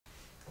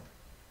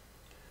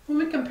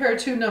When we compare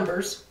two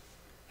numbers,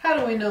 how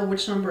do we know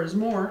which number is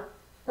more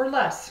or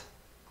less?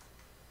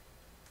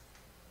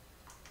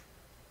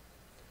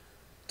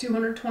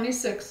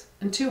 226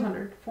 and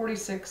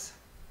 246.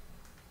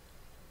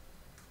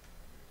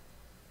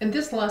 In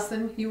this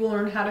lesson, you will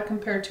learn how to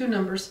compare two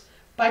numbers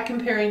by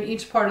comparing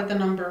each part of the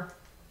number.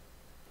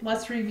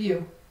 Let's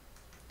review.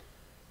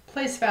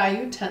 Place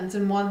value, tens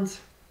and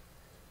ones.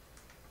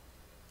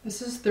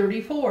 This is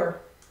 34.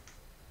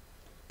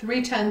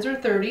 3 tens are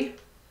 30.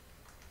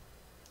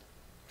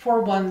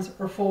 4 ones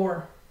are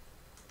 4.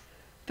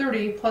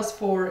 30 plus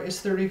 4 is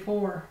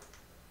 34.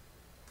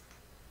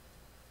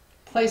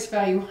 Place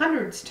value,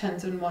 hundreds,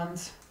 tens and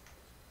ones.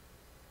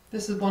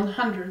 This is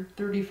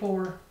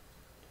 134.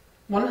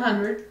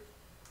 100.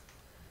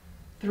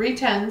 3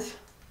 tens,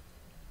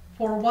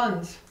 4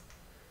 ones.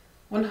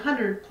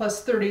 100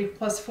 plus 30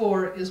 plus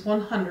 4 is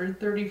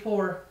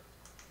 134.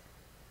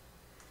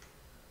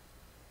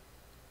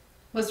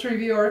 Let's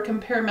review our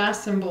compare math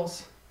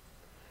symbols.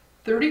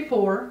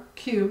 34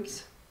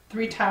 cubes,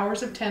 3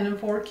 towers of 10 and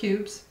 4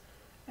 cubes,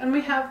 and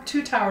we have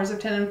 2 towers of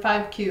 10 and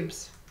 5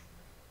 cubes.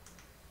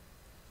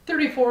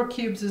 34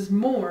 cubes is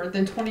more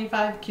than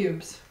 25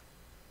 cubes.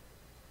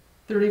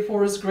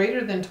 34 is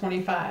greater than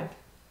 25.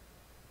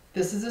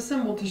 This is a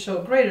symbol to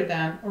show greater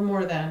than or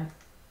more than.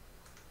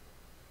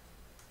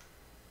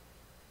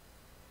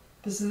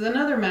 This is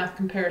another math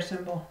compare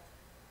symbol.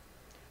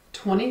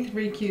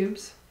 23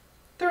 cubes,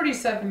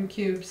 37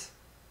 cubes.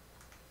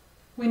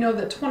 We know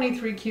that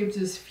 23 cubes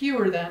is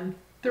fewer than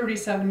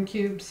 37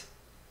 cubes.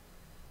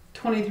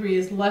 23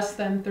 is less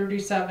than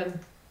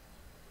 37.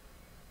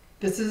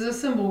 This is a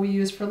symbol we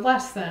use for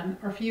less than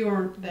or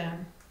fewer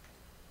than.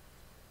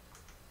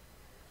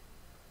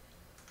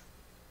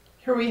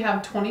 Here we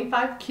have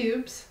 25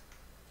 cubes,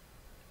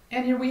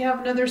 and here we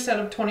have another set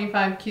of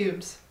 25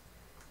 cubes.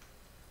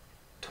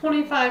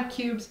 25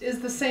 cubes is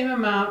the same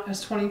amount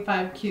as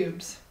 25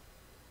 cubes.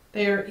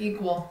 They are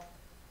equal.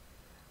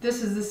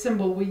 This is the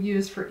symbol we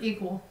use for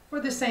equal, or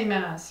the same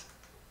as.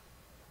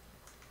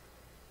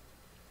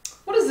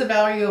 What is the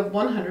value of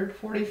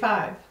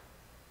 145?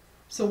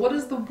 So what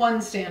does the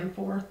 1 stand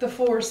for, the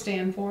 4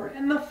 stand for,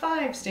 and the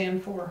 5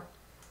 stand for?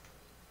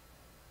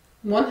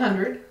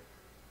 100,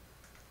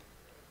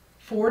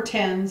 4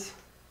 tens,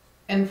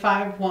 and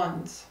 5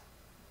 ones.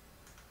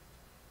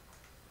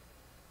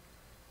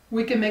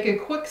 We can make a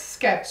quick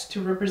sketch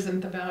to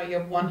represent the value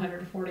of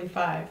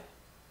 145.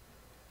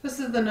 This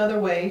is another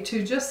way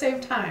to just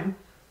save time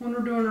when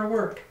we're doing our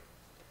work.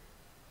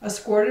 A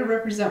square to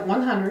represent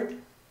 100,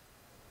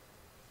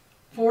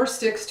 4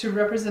 sticks to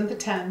represent the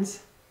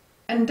tens,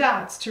 and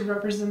dots to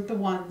represent the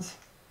ones.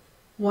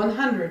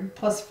 100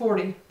 plus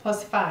 40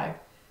 plus 5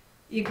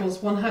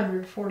 equals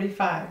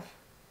 145.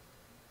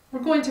 We're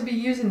going to be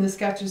using the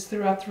sketches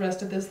throughout the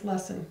rest of this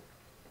lesson.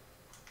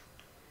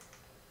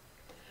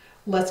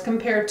 Let's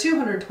compare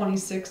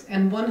 226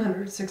 and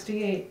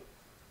 168.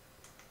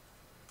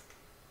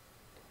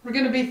 We're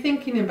going to be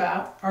thinking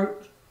about our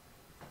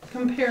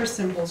compare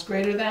symbols: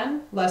 greater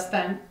than, less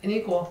than, and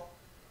equal.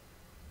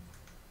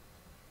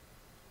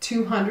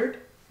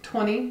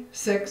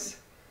 226,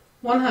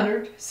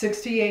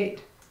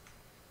 168.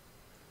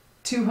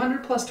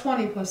 200 plus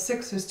 20 plus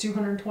 6 is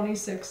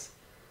 226.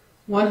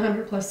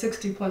 100 plus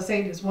 60 plus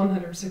 8 is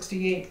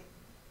 168.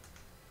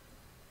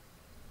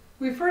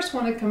 We first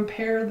want to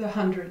compare the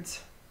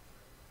hundreds.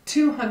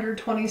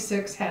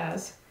 226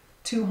 has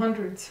 2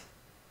 hundreds.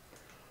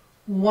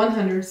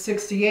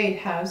 168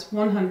 has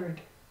 100.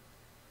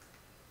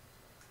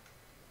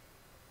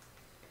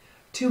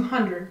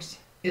 200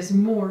 is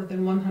more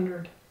than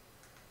 100.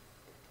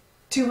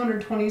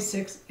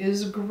 226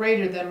 is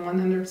greater than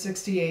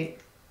 168.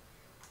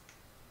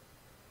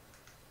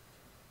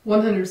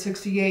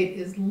 168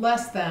 is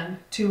less than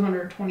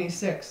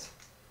 226.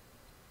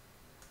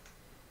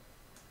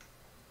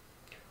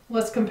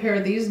 Let's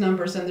compare these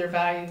numbers and their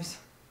values.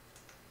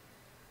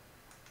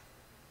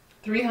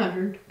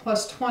 300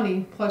 plus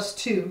 20 plus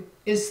 2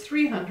 is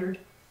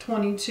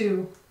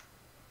 322.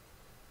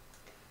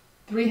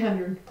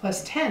 300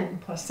 plus 10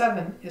 plus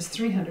 7 is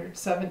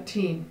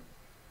 317.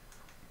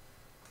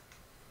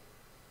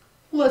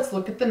 Let's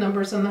look at the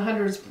numbers in the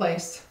hundreds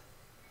place.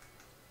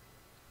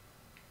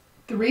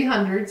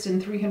 300s in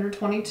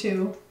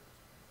 322.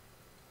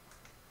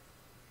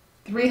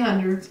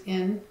 300s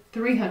in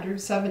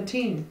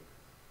 317.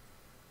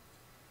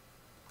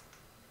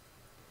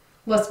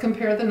 Let's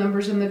compare the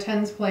numbers in the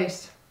tens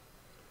place.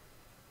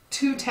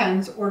 2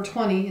 tens or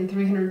 20 in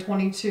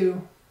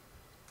 322.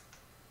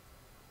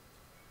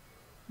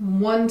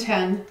 1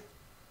 10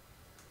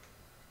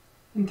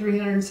 in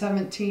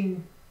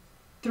 317.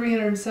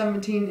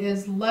 317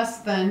 is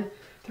less than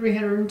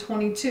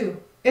 322.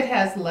 It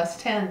has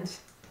less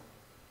tens.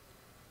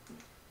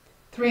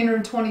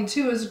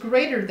 322 is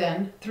greater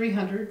than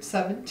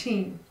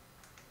 317.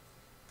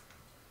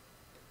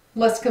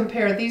 Let's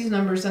compare these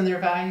numbers and their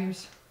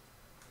values.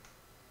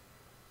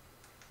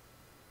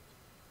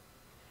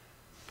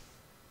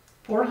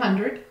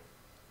 400,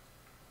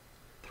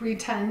 3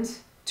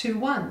 tens, 2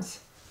 ones.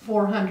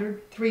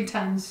 400, 3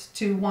 tens,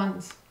 2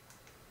 ones.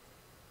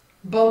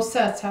 Both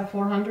sets have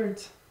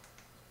 400s.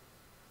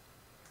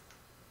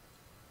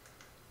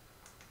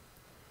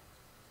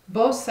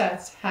 Both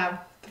sets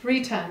have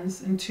 3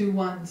 10s and 2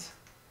 1s.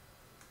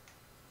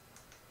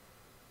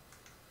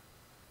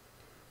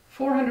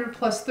 400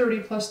 plus 30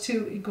 plus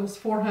 2 equals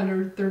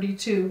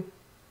 432.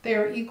 They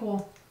are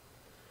equal.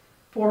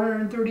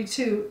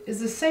 432 is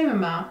the same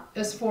amount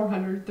as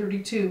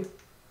 432.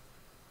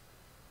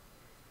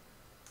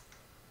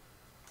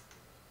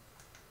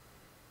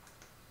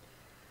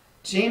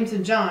 James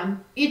and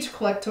John each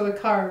collect toy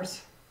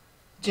cars.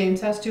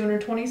 James has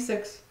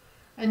 226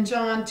 and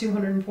John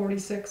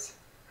 246.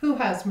 Who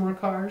has more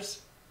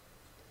cars?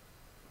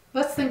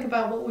 Let's think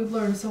about what we've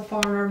learned so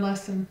far in our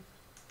lesson.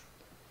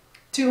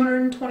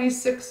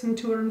 226 and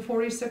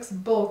 246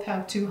 both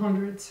have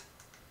 200s.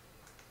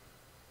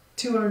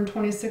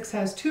 226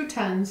 has 2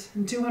 10s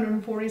and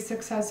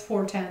 246 has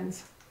 4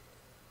 10s.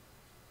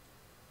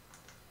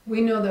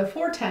 We know that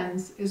 4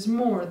 10s is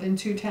more than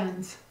 2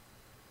 10s.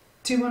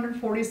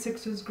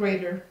 246 is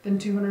greater than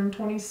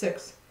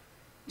 226.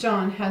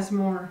 John has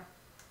more.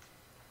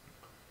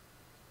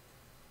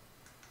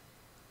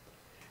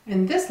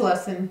 In this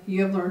lesson,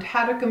 you have learned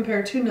how to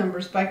compare two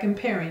numbers by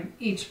comparing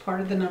each part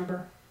of the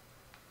number.